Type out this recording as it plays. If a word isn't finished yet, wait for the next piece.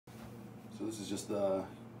So this is just the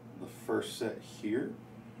first set here.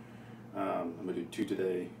 I'm gonna do 2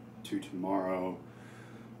 today, 2 tomorrow,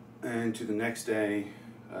 and 2 the next day,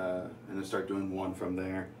 and then start doing 1 from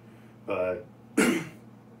there. But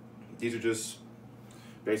these are just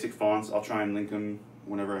basic fonts. I'll try and link them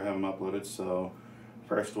whenever I have them uploaded. So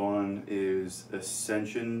first one is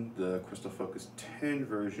Ascension, the Crystal Focus 10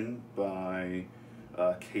 version by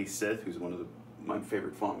KSith, who's one of my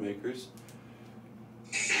favorite font makers.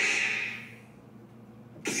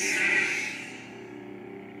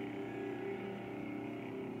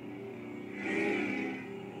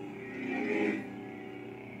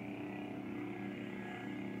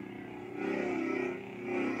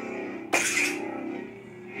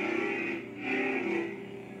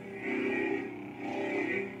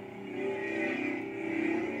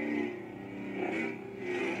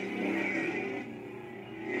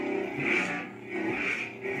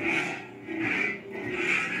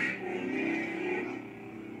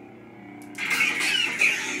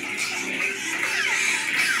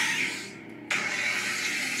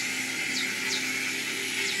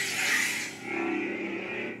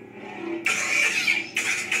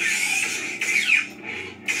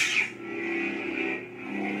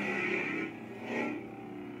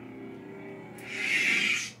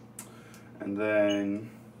 And then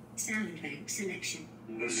Soundbank selection.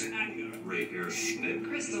 And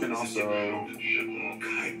also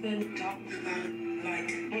KSith audio.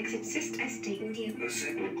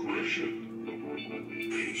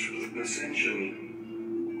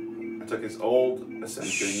 Ascension. I took his old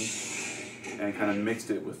Ascension and kind of mixed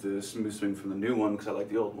it with the smooth swing from the new one because I like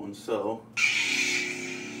the old one. So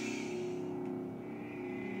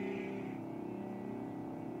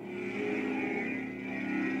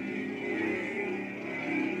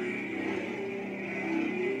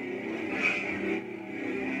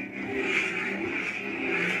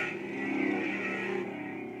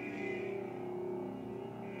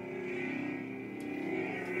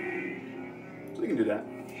we can do that.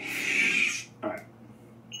 Alright.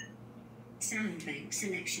 Soundbank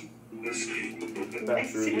selection. Back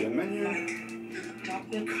through the menu.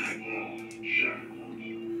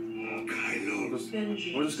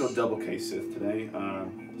 We'll just go double KSith today.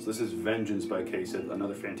 So this is Vengeance by KSith,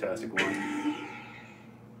 another fantastic one.